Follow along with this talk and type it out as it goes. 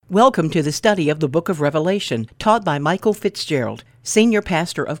Welcome to the study of the Book of Revelation, taught by Michael Fitzgerald, Senior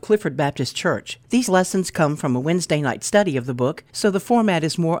Pastor of Clifford Baptist Church. These lessons come from a Wednesday night study of the book, so the format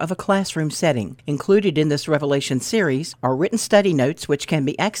is more of a classroom setting. Included in this Revelation series are written study notes which can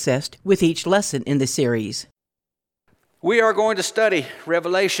be accessed with each lesson in the series. We are going to study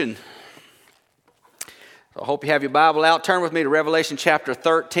Revelation. So I hope you have your Bible out. Turn with me to Revelation chapter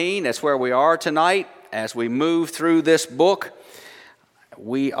 13. That's where we are tonight as we move through this book.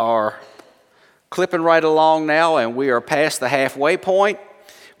 We are clipping right along now, and we are past the halfway point.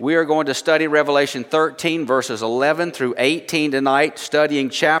 We are going to study Revelation 13, verses 11 through 18 tonight, studying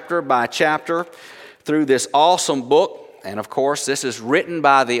chapter by chapter through this awesome book. And of course, this is written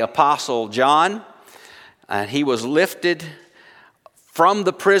by the Apostle John, and he was lifted from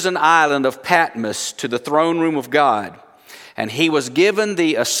the prison island of Patmos to the throne room of God. And he was given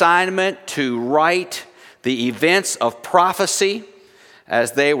the assignment to write the events of prophecy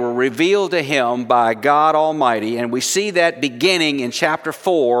as they were revealed to him by God Almighty. And we see that beginning in chapter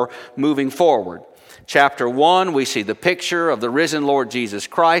 4, moving forward. Chapter 1, we see the picture of the risen Lord Jesus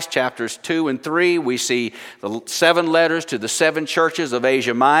Christ. Chapters 2 and 3, we see the 7 letters to the 7 churches of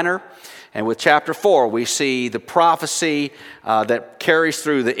Asia Minor. And with chapter 4, we see the prophecy that carries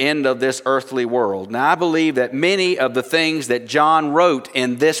through the end of this earthly world. Now, I believe that many of the things that John wrote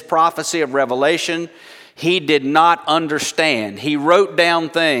in this prophecy of Revelation, he did not understand. He wrote down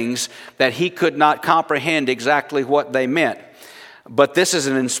things that he could not comprehend exactly what they meant. But this is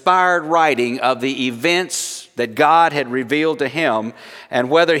an inspired writing of the events that God had revealed to him, and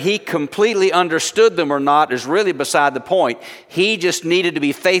whether he completely understood them or not is really beside the point. He just needed to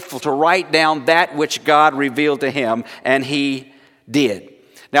be faithful to write down that which God revealed to him, and he did.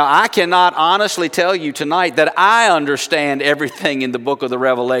 Now, I cannot honestly tell you tonight that I understand everything in the book of the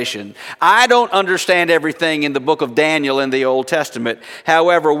Revelation. I don't understand everything in the book of Daniel in the Old Testament.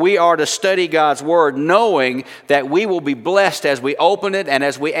 However, we are to study God's Word knowing that we will be blessed as we open it and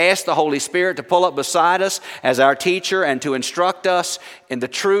as we ask the Holy Spirit to pull up beside us as our teacher and to instruct us in the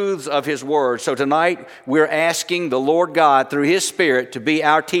truths of His Word. So tonight, we're asking the Lord God through His Spirit to be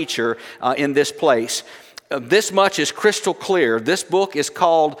our teacher in this place. This much is crystal clear. This book is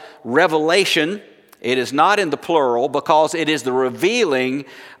called Revelation. It is not in the plural because it is the revealing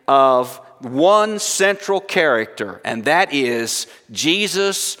of one central character, and that is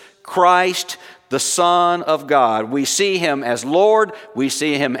Jesus Christ, the Son of God. We see Him as Lord. We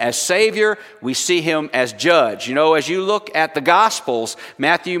see Him as Savior. We see Him as Judge. You know, as you look at the Gospels,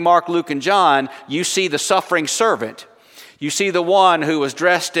 Matthew, Mark, Luke, and John, you see the suffering servant. You see the one who was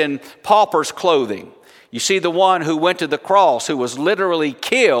dressed in pauper's clothing. You see the one who went to the cross, who was literally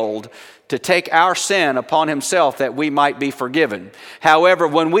killed to take our sin upon himself that we might be forgiven. However,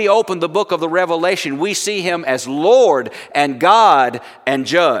 when we open the book of the Revelation, we see him as Lord and God and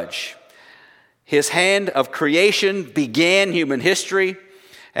Judge. His hand of creation began human history,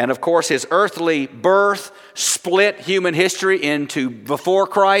 and of course his earthly birth split human history into before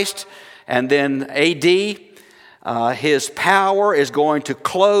Christ and then AD. His power is going to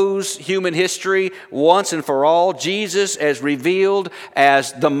close human history once and for all. Jesus is revealed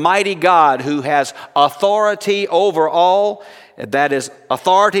as the mighty God who has authority over all. That is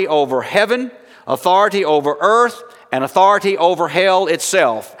authority over heaven, authority over earth, and authority over hell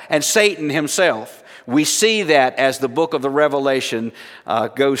itself, and Satan himself. We see that as the book of the Revelation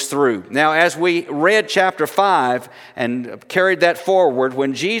goes through. Now, as we read chapter 5 and carried that forward,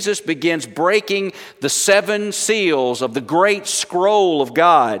 when Jesus begins breaking the 7 seals of the great scroll of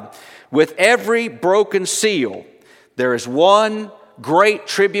God, with every broken seal, there is one great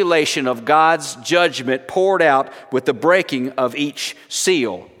tribulation of God's judgment poured out with the breaking of each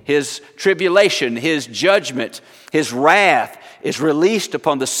seal. His tribulation, His judgment, His wrath is released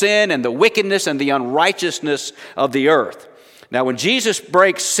upon the sin and the wickedness and the unrighteousness of the earth. Now, when Jesus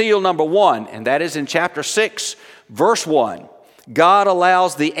breaks seal number 1, and that is in chapter 6, verse 1, God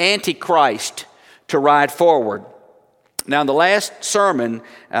allows the Antichrist to ride forward. Now, in the last sermon,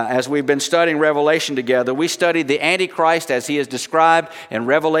 as we've been studying Revelation together, we studied the Antichrist as he is described in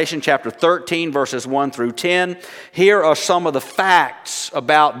Revelation chapter 13, verses 1 through 10. Here are some of the facts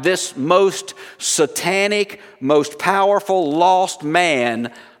about this most satanic, most powerful, lost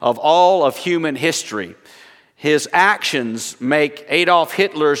man of all of human history. His actions make Adolf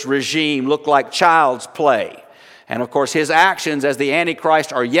Hitler's regime look like child's play. And of course, his actions as the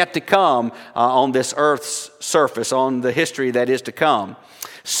Antichrist are yet to come on this earth's surface, on the history that is to come.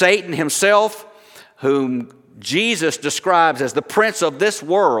 Satan himself, whom Jesus describes as the prince of this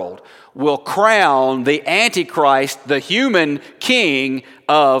world, will crown the Antichrist, the human king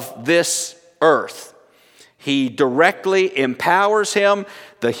of this earth. He directly empowers him.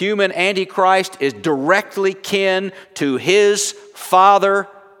 The human Antichrist is directly kin to his father,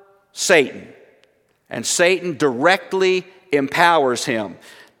 Satan. And Satan directly empowers him.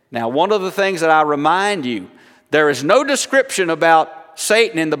 Now, one of the things that I remind you, there is no description about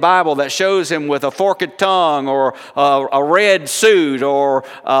Satan in the Bible that shows him with a forked tongue or a red suit or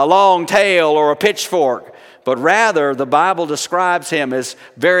a long tail or a pitchfork. But rather, the Bible describes him as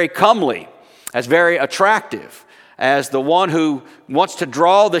very comely, as very attractive, as the one who wants to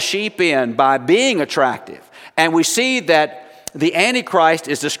draw the sheep in by being attractive. And we see that the Antichrist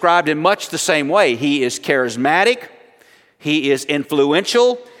is described in much the same way. He is charismatic, he is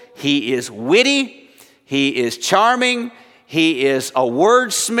influential, he is witty, he is charming, he is a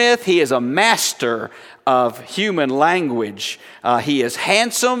wordsmith, he is a master of human language. He is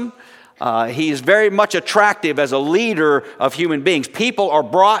handsome. He is very much attractive as a leader of human beings. People are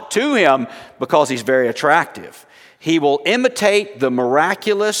brought to him because he's very attractive. He will imitate the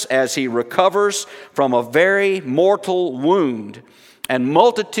miraculous as he recovers from a very mortal wound. And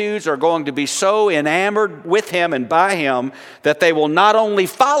multitudes are going to be so enamored with him and by him that they will not only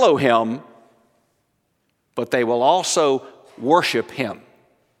follow him, but they will also worship him.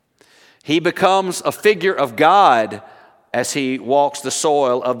 He becomes a figure of God as he walks the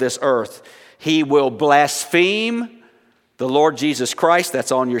soil of this earth. He will blaspheme the Lord Jesus Christ.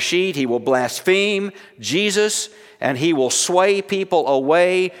 That's on your sheet. He will blaspheme Jesus, and he will sway people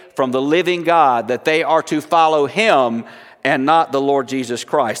away from the living God, that they are to follow him and not the Lord Jesus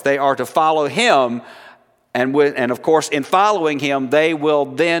Christ. They are to follow him, and of course, in following him, they will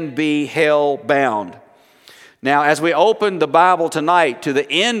then be hell-bound. Now, as we open the Bible tonight to the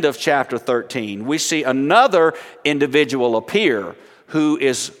end of chapter 13, we see another individual appear who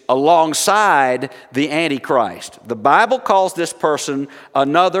is alongside the Antichrist. The Bible calls this person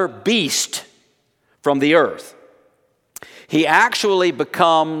another beast from the earth. He actually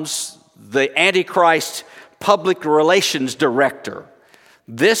becomes the Antichrist public relations director.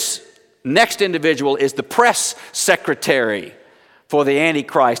 This next individual is the press secretary for the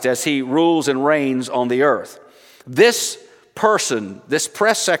Antichrist as he rules and reigns on the earth. This person, this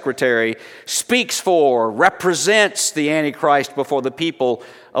press secretary, speaks for, represents the Antichrist before the people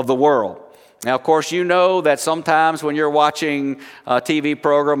of the world. Now, of course, you know that sometimes when you're watching a TV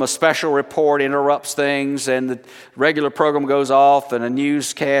program, a special report interrupts things and the regular program goes off and a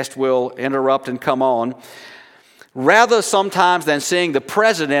newscast will interrupt and come on. Rather sometimes than seeing the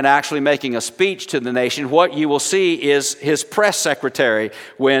president actually making a speech to the nation, what you will see is his press secretary.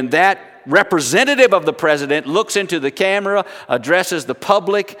 When that representative of the president looks into the camera, addresses the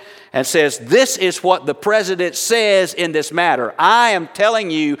public, and says, "This is what the president says in this matter. I am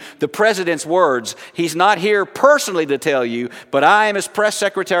telling you the president's words. He's not here personally to tell you, but I am his press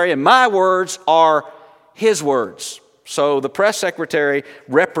secretary, and my words are his words." So the press secretary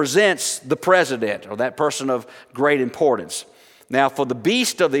represents the president, or that person of great importance. Now, for the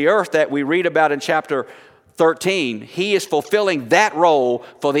beast of the earth that we read about in chapter 13, he is fulfilling that role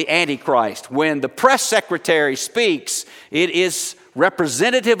for the Antichrist. When the press secretary speaks, it is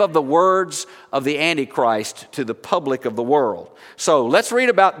representative of the words of the Antichrist to the public of the world. So let's read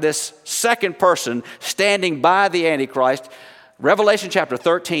about this second person standing by the Antichrist. Revelation chapter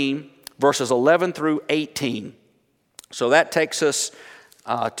 13, verses 11 through 18. So that takes us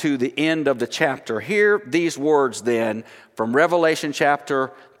to the end of the chapter. Hear these words then from Revelation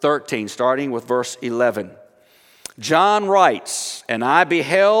chapter 13, starting with verse 11. John writes, "And I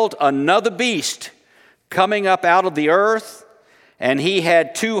beheld another beast coming up out of the earth, and he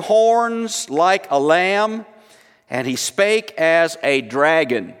had 2 horns like a lamb, and he spake as a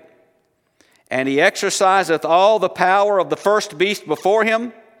dragon. And he exerciseth all the power of the first beast before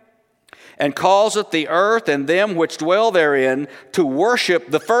him, and causeth the earth and them which dwell therein to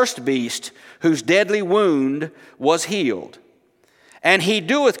worship the first beast, whose deadly wound was healed. And he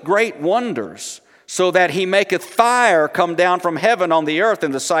doeth great wonders, so that he maketh fire come down from heaven on the earth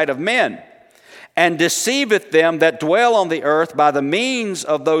in the sight of men, and deceiveth them that dwell on the earth by the means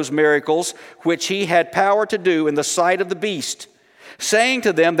of those miracles which he had power to do in the sight of the beast, saying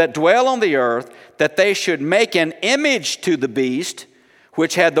to them that dwell on the earth that they should make an image to the beast,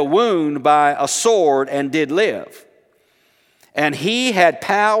 which had the wound by a sword and did live. And he had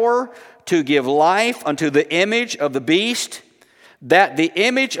power to give life unto the image of the beast, that the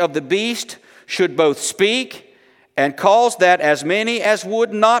image of the beast should both speak, and cause that as many as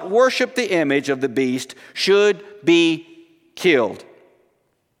would not worship the image of the beast should be killed.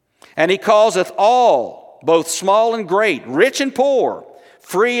 And he causeth all, both small and great, rich and poor,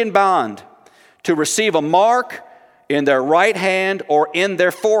 free and bond, to receive a mark in their right hand or in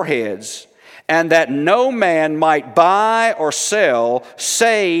their foreheads, and that no man might buy or sell,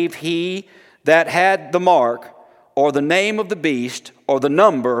 save he that had the mark, or the name of the beast, or the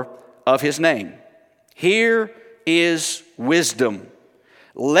number of his name. Here is wisdom.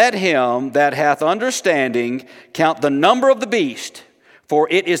 Let him that hath understanding count the number of the beast, for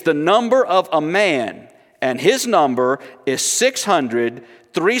it is the number of a man, and his number is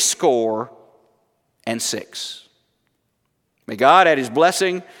 666. May God add his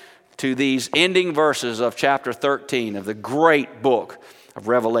blessing to these ending verses of chapter 13 of the great book of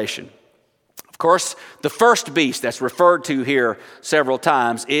Revelation. Of course, the first beast that's referred to here several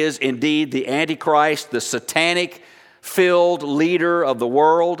times is indeed the Antichrist, the satanic-filled leader of the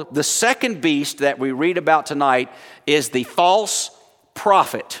world. The second beast that we read about tonight is the false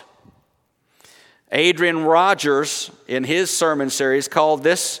prophet. Adrian Rogers, in his sermon series, called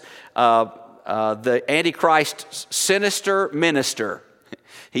this the Antichrist's sinister minister.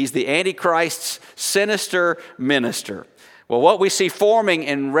 He's the Antichrist's sinister minister. Well, what we see forming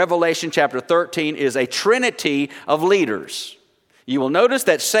in Revelation chapter 13 is a trinity of leaders. You will notice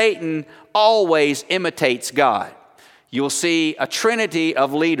that Satan always imitates God. You'll see a trinity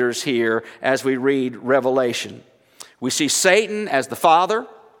of leaders here as we read Revelation. We see Satan as the Father,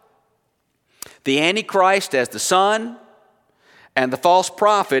 the Antichrist as the Son, and the false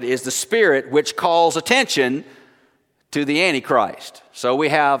prophet is the Spirit, which calls attention to the Antichrist. So we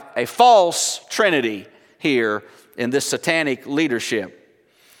have a false trinity here in this satanic leadership.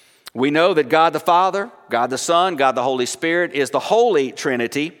 We know that God the Father, God the Son, God the Holy Spirit is the Holy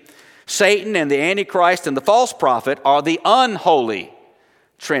Trinity. Satan and the Antichrist and the false prophet are the unholy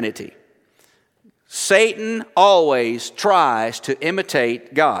Trinity. Satan always tries to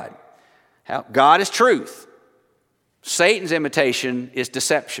imitate God. God is truth. Satan's imitation is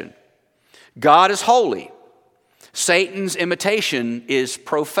deception. God is holy. Satan's imitation is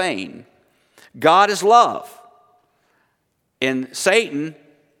profane. God is love. In Satan,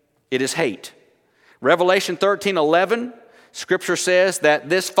 it is hate. Revelation 13:11, Scripture says that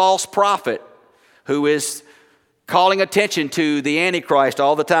this false prophet who is calling attention to the Antichrist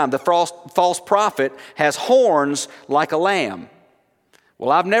all the time, the false prophet has horns like a lamb.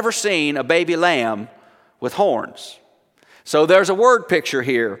 Well, I've never seen a baby lamb with horns. So there's a word picture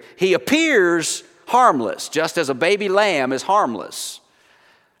here. He appears harmless, just as a baby lamb is harmless.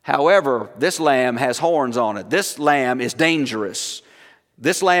 However, this lamb has horns on it. This lamb is dangerous.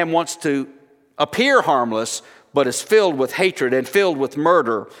 This lamb wants to appear harmless, but is filled with hatred and filled with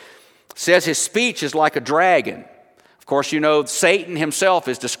murder. It says his speech is like a dragon. Of course, you know, Satan himself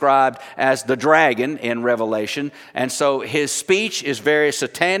is described as the dragon in Revelation, and so his speech is very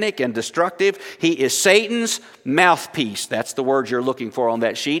satanic and destructive. He is Satan's mouthpiece. That's the word you're looking for on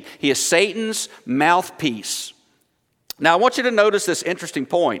that sheet. He is Satan's mouthpiece. Now, I want you to notice this interesting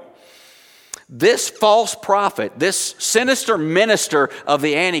point. This false prophet, this sinister minister of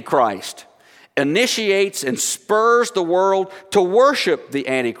the Antichrist, initiates and spurs the world to worship the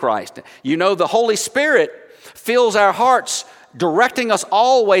Antichrist. You know, the Holy Spirit fills our hearts, directing us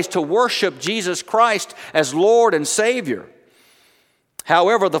always to worship Jesus Christ as Lord and Savior.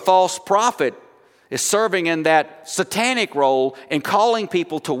 However, the false prophet is serving in that satanic role in calling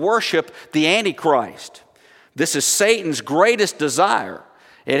people to worship the Antichrist. This is Satan's greatest desire.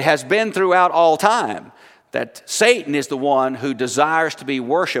 It has been throughout all time that Satan is the one who desires to be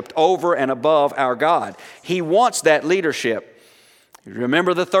worshiped over and above our God. He wants that leadership.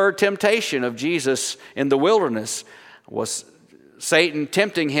 Remember the third temptation of Jesus in the wilderness was Satan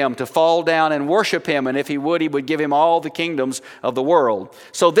tempting him to fall down and worship him, and if he would give him all the kingdoms of the world.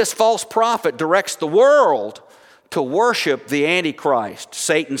 So this false prophet directs the world to worship the Antichrist,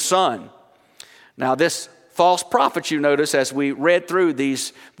 Satan's son. Now this false prophet, you notice as we read through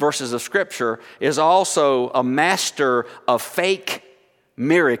these verses of Scripture, is also a master of fake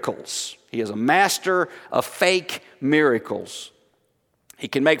miracles. He is a master of fake miracles. He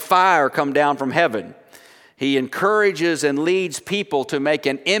can make fire come down from heaven. He encourages and leads people to make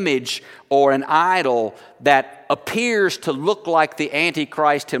an image or an idol that appears to look like the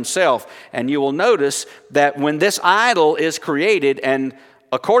Antichrist himself. And you will notice that when this idol is created, and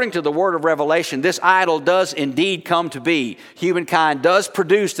according to the word of Revelation, this idol does indeed come to be. Humankind does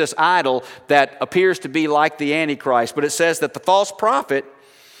produce this idol that appears to be like the Antichrist. But it says that the false prophet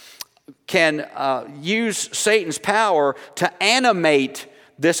can use Satan's power to animate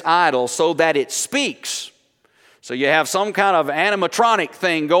this idol so that it speaks. So you have some kind of animatronic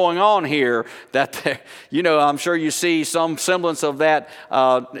thing going on here that, I'm sure you see some semblance of that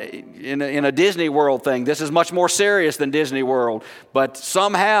in a Disney World thing. This is much more serious than Disney World. But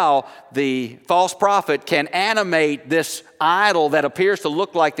somehow the false prophet can animate this idol that appears to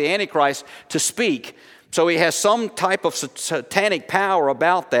look like the Antichrist to speak. So he has some type of satanic power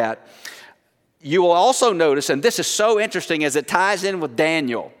about that. You will also notice, and this is so interesting as it ties in with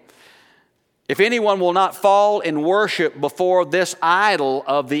Daniel, if anyone will not fall in worship before this idol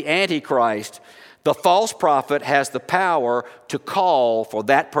of the Antichrist, the false prophet has the power to call for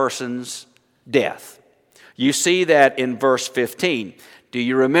that person's death. You see that in verse 15. Do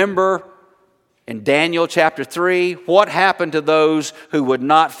you remember in Daniel chapter 3, what happened to those who would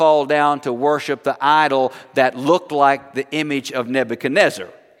not fall down to worship the idol that looked like the image of Nebuchadnezzar?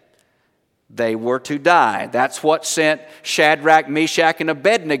 They were to die. That's what sent Shadrach, Meshach, and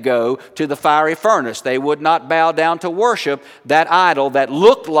Abednego to the fiery furnace. They would not bow down to worship that idol that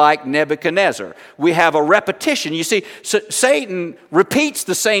looked like Nebuchadnezzar. We have a repetition. You see, Satan repeats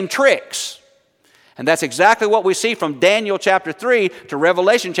the same tricks. And that's exactly what we see from Daniel chapter 3 to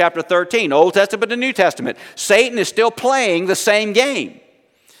Revelation chapter 13, Old Testament to New Testament. Satan is still playing the same game.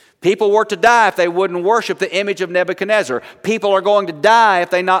 People were to die if they wouldn't worship the image of Nebuchadnezzar. People are going to die if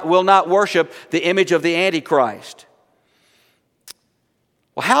they will not worship the image of the Antichrist.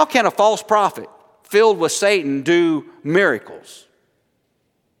 Well, how can a false prophet filled with Satan do miracles?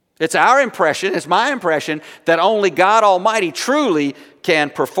 It's our impression, it's my impression, that only God Almighty truly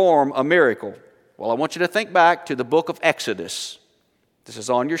can perform a miracle. Well, I want you to think back to the book of Exodus. This is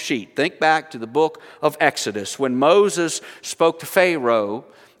on your sheet. Think back to the book of Exodus. When Moses spoke to Pharaoh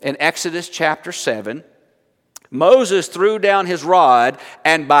in Exodus chapter 7, Moses threw down his rod,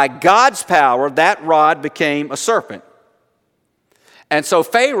 and by God's power, that rod became a serpent. And so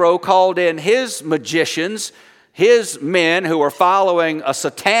Pharaoh called in his magicians, his men who were following a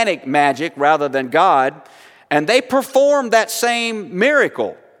satanic magic rather than God, and they performed that same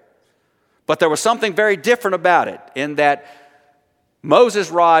miracle. But there was something very different about it, in that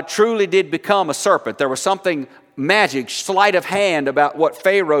Moses' rod truly did become a serpent. There was something magic, sleight of hand about what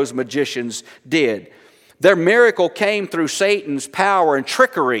Pharaoh's magicians did. Their miracle came through Satan's power and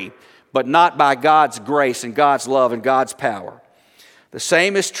trickery, but not by God's grace and God's love and God's power. The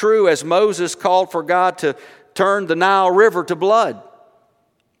same is true as Moses called for God to turn the Nile River to blood.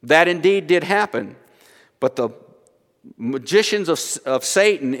 That indeed did happen. But the magicians of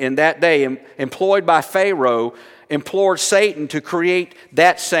Satan in that day, employed by Pharaoh, implored Satan to create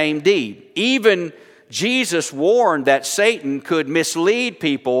that same deed. Even Jesus warned that Satan could mislead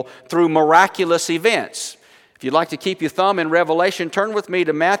people through miraculous events. If you'd like to keep your thumb in Revelation, turn with me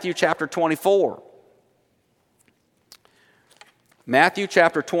to Matthew chapter 24. Matthew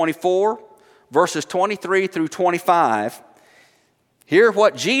chapter 24, verses 23 through 25. Hear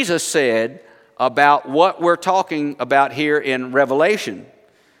what Jesus said about what we're talking about here in Revelation.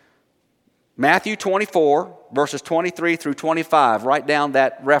 Matthew 24, verses 23 through 25. Write down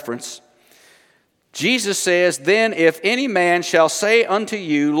that reference. Jesus says, "Then if any man shall say unto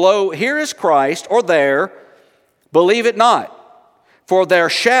you, Lo, here is Christ, or there, believe it not. For there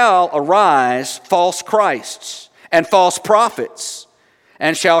shall arise false Christs and false prophets,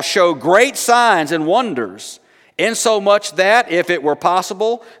 and shall show great signs and wonders, insomuch that, if it were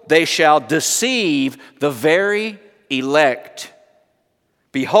possible, they shall deceive the very elect.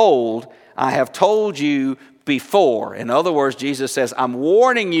 Behold, I have told you before." In other words, Jesus says, I'm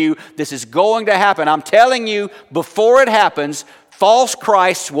warning you, this is going to happen. I'm telling you, before it happens, false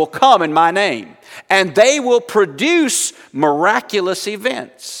Christs will come in my name, and they will produce miraculous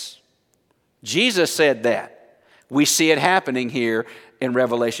events. Jesus said that. We see it happening here in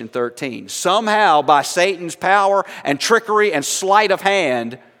Revelation 13. Somehow, by Satan's power and trickery and sleight of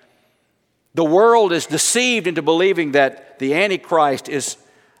hand, the world is deceived into believing that the Antichrist is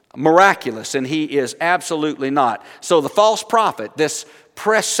miraculous, and he is absolutely not. So the false prophet, this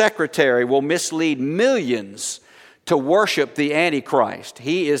press secretary, will mislead millions to worship the Antichrist.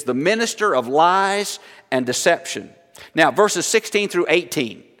 He is the minister of lies and deception. Now, verses 16 through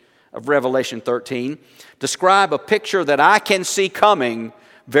 18 of Revelation 13 describe a picture that I can see coming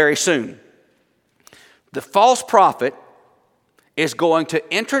very soon. The false prophet is going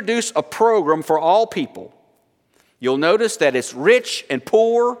to introduce a program for all people. You'll notice that it's rich and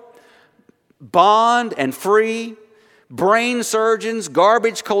poor, bond and free, brain surgeons,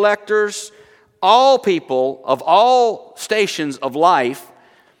 garbage collectors, all people of all stations of life.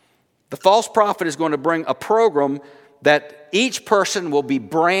 The false prophet is going to bring a program that each person will be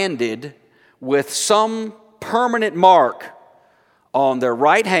branded with some permanent mark on their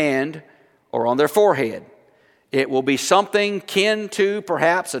right hand or on their forehead. It will be something kin to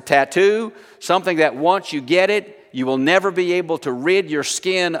perhaps a tattoo, something that once you get it, you will never be able to rid your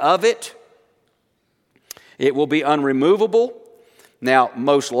skin of it. It will be unremovable. Now,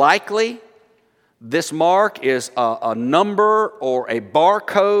 most likely, this mark is a number or a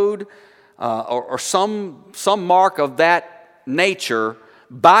barcode or some mark of that nature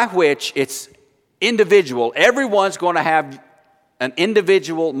by which it's individual. Everyone's going to have an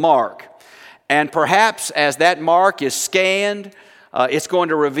individual mark. And perhaps as that mark is scanned, it's going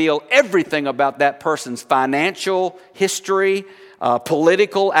to reveal everything about that person's financial history,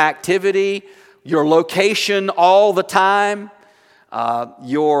 political activity, your location all the time,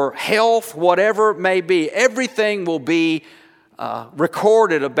 your health, whatever it may be. Everything will be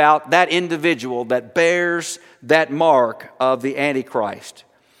recorded about that individual that bears that mark of the Antichrist.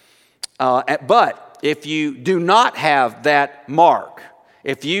 But if you do not have that mark,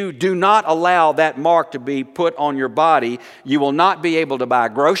 if you do not allow that mark to be put on your body, you will not be able to buy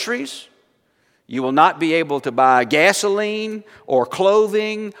groceries. You will not be able to buy gasoline or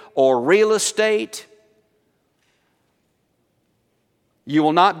clothing or real estate. You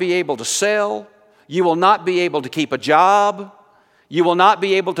will not be able to sell. You will not be able to keep a job. You will not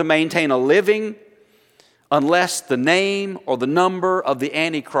be able to maintain a living unless the name or the number of the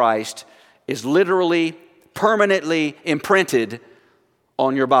Antichrist is literally, permanently imprinted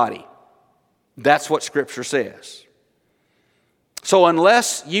on your body. That's what Scripture says. So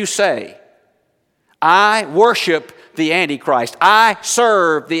unless you say, I worship the Antichrist, I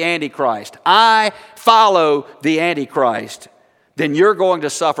serve the Antichrist, I follow the Antichrist, then you're going to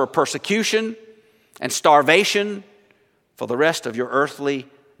suffer persecution and starvation for the rest of your earthly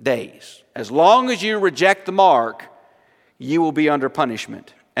days. As long as you reject the mark, you will be under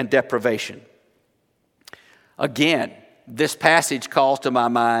punishment and deprivation. Again, this passage calls to my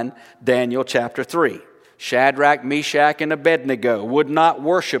mind Daniel chapter 3. Shadrach, Meshach, and Abednego would not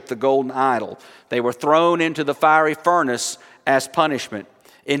worship the golden idol. They were thrown into the fiery furnace as punishment.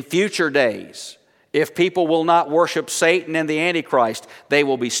 In future days, if people will not worship Satan and the Antichrist, they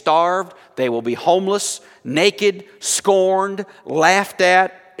will be starved, they will be homeless, naked, scorned, laughed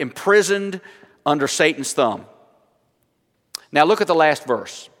at, imprisoned under Satan's thumb. Now look at the last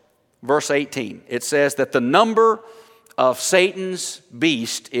verse, verse 18. It says that the number of Satan's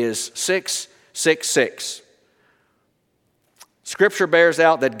beast is 666. Scripture bears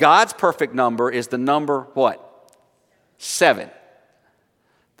out that God's perfect number is the number what? 7.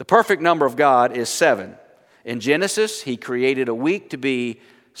 The perfect number of God is 7. In Genesis, He created a week to be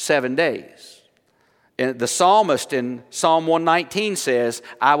 7 days. And the psalmist in Psalm 119 says,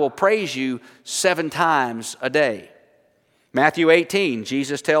 I will praise you 7 times a day. Matthew 18,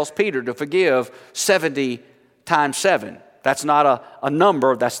 Jesus tells Peter to forgive 70 times 7. That's not a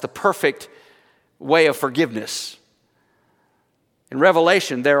number, that's the perfect way of forgiveness. In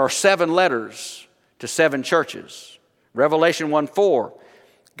Revelation, there are 7 letters to 7 churches. Revelation 1:4,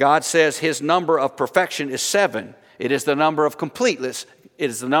 God says His number of perfection is 7. It is the number of completeness. It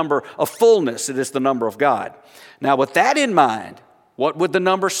is the number of fullness. It is the number of God. Now, with that in mind, what would the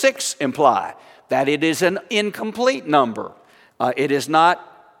number 6 imply? That it is an incomplete number. It is not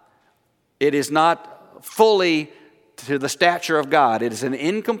fully to the stature of God. It is an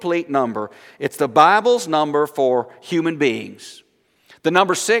incomplete number. It's the Bible's number for human beings. The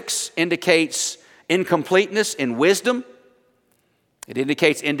number 6 indicates incompleteness in wisdom. It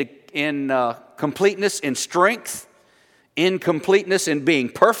indicates incompleteness in strength, incompleteness in being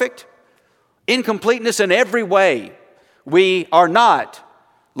perfect, incompleteness in every way. We are not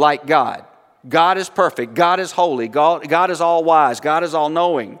like God. God is perfect. God is holy. God is all wise. God is all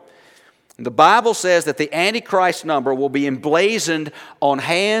knowing. The Bible says that the Antichrist number will be emblazoned on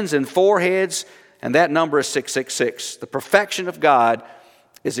hands and foreheads, and that number is 666. The perfection of God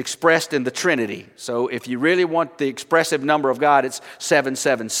is expressed in the Trinity. So if you really want the expressive number of God, it's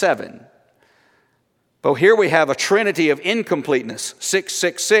 777. But here we have a trinity of incompleteness.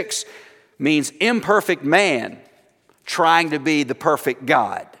 666 means imperfect man trying to be the perfect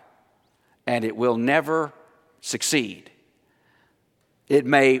God. And it will never succeed. It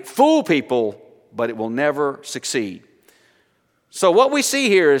may fool people, but it will never succeed. So what we see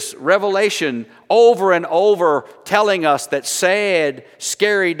here is Revelation over and over telling us that sad,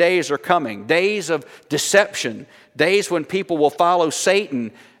 scary days are coming. Days of deception. Days when people will follow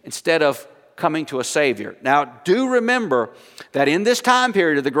Satan instead of coming to a Savior. Now, do remember that in this time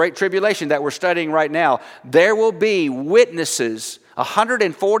period of the Great Tribulation that we're studying right now, there will be witnesses,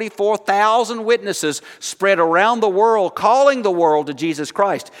 144,000 witnesses spread around the world, calling the world to Jesus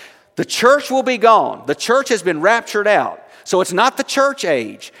Christ. The church will be gone. The church has been raptured out. So it's not the church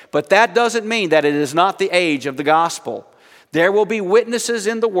age, but that doesn't mean that it is not the age of the gospel. There will be witnesses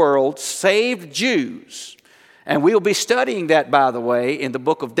in the world, saved Jews. And we'll be studying that, by the way, in the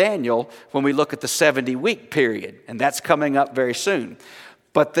book of Daniel when we look at the 70-week period. And that's coming up very soon.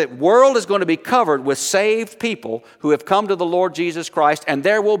 But the world is going to be covered with saved people who have come to the Lord Jesus Christ, and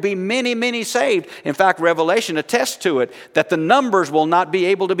there will be many, many saved. In fact, Revelation attests to it, that the numbers will not be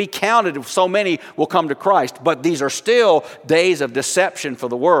able to be counted if so many will come to Christ. But these are still days of deception for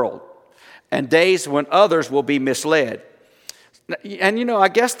the world, and days when others will be misled. And I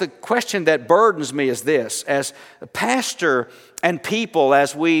guess the question that burdens me is this: as a pastor and people,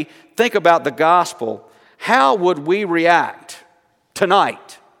 as we think about the gospel, how would we react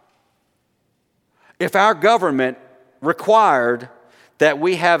tonight if our government required that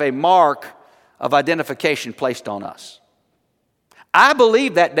we have a mark of identification placed on us? I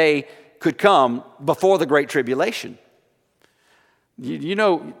believe that day could come before the Great Tribulation.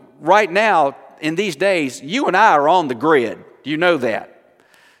 Right now, in these days, you and I are on the grid. Do you know that?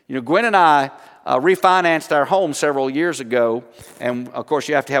 Gwen and I refinanced our home several years ago, and of course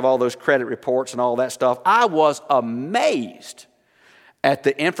you have to have all those credit reports and all that stuff. I was amazed at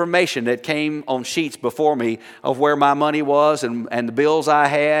the information that came on sheets before me of where my money was and the bills I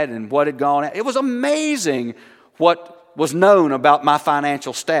had and what had gone. It was amazing what was known about my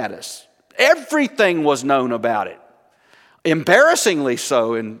financial status. Everything was known about it. Embarrassingly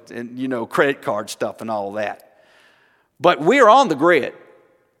so in credit card stuff and all that. But we're on the grid.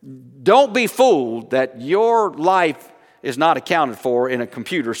 Don't be fooled that your life is not accounted for in a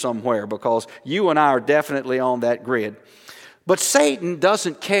computer somewhere, because you and I are definitely on that grid. But Satan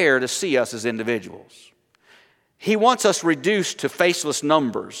doesn't care to see us as individuals. He wants us reduced to faceless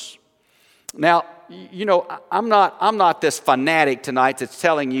numbers. Now, I'm not this fanatic tonight that's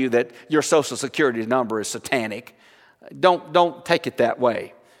telling you that your Social Security number is satanic. Don't take it that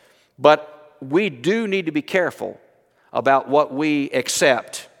way. But we do need to be careful about what we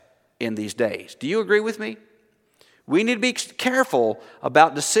accept in these days. Do you agree with me? We need to be careful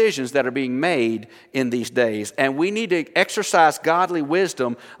about decisions that are being made in these days, and we need to exercise godly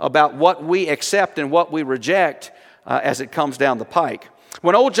wisdom about what we accept and what we reject as it comes down the pike.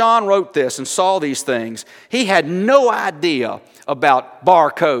 When old John wrote this and saw these things, he had no idea about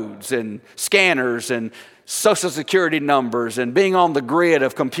barcodes and scanners and Social Security numbers and being on the grid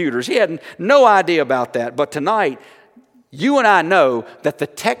of computers. He had no idea about that. But tonight, you and I know that the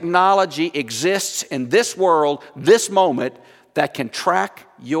technology exists in this world, this moment, that can track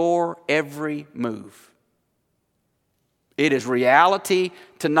your every move. It is reality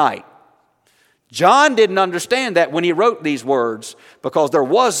tonight. John didn't understand that when he wrote these words, because there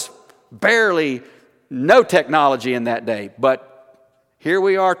was barely no technology in that day. But here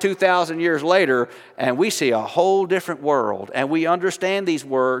we are 2,000 years later, and we see a whole different world. And we understand these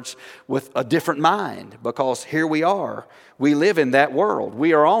words with a different mind, because here we are. We live in that world.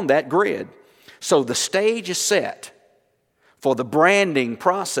 We are on that grid. So the stage is set for the branding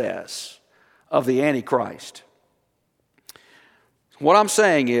process of the Antichrist. What I'm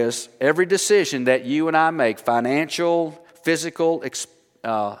saying is, every decision that you and I make, financial, physical,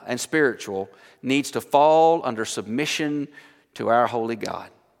 and spiritual, needs to fall under submission to our holy God.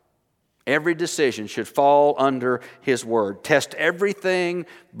 Every decision should fall under His Word. Test everything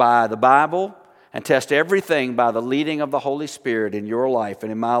by the Bible, and test everything by the leading of the Holy Spirit in your life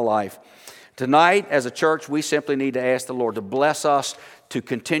and in my life. Tonight, as a church, we simply need to ask the Lord to bless us to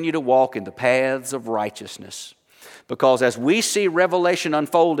continue to walk in the paths of righteousness. Because as we see Revelation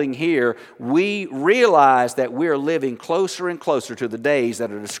unfolding here, we realize that we're living closer and closer to the days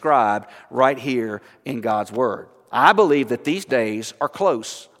that are described right here in God's Word. I believe that these days are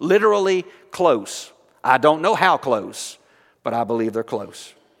close, literally close. I don't know how close, but I believe they're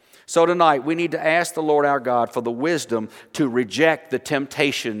close. So tonight, we need to ask the Lord our God for the wisdom to reject the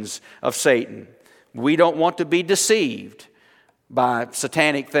temptations of Satan. We don't want to be deceived by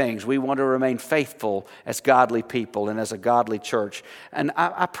satanic things. We want to remain faithful as godly people and as a godly church. And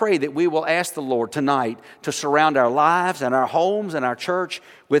I pray that we will ask the Lord tonight to surround our lives and our homes and our church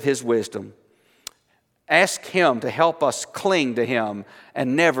with His wisdom. Ask Him to help us cling to Him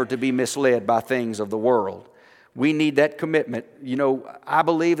and never to be misled by things of the world. We need that commitment. I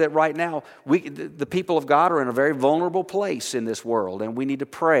believe that right now, the people of God are in a very vulnerable place in this world, and we need to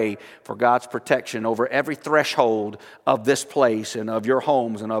pray for God's protection over every threshold of this place and of your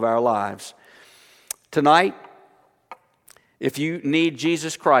homes and of our lives. Tonight, if you need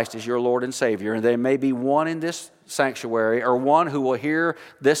Jesus Christ as your Lord and Savior, and there may be one in this sanctuary or one who will hear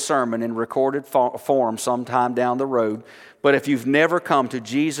this sermon in recorded form sometime down the road. But if you've never come to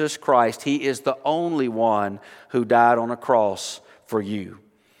Jesus Christ, He is the only one who died on a cross for you.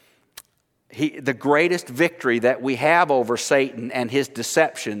 The greatest victory that we have over Satan and his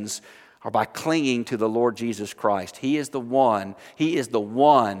deceptions are by clinging to the Lord Jesus Christ. He is the one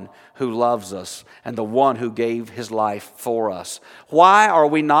who loves us and the one who gave His life for us. Why are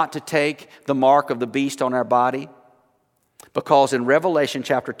we not to take the mark of the beast on our body? Because in Revelation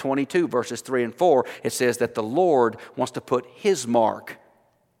chapter 22, verses 3 and 4, it says that the Lord wants to put His mark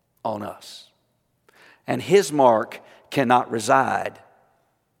on us. And His mark cannot reside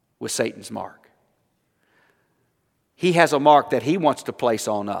with Satan's mark. He has a mark that He wants to place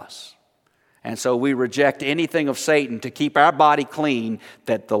on us. And so we reject anything of Satan to keep our body clean,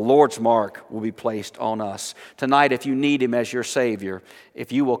 that the Lord's mark will be placed on us. Tonight, if you need Him as your Savior,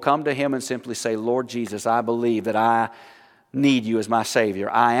 if you will come to Him and simply say, Lord Jesus, I believe that I need You as my Savior.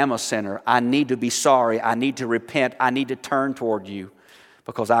 I am a sinner. I need to be sorry. I need to repent. I need to turn toward You,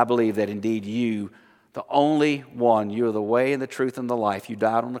 because I believe that indeed You, the only one, You are the way and the truth and the life. You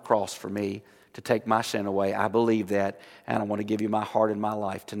died on the cross for me to take my sin away. I believe that, and I want to give You my heart and my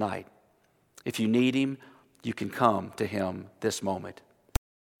life tonight. If you need Him, you can come to Him this moment.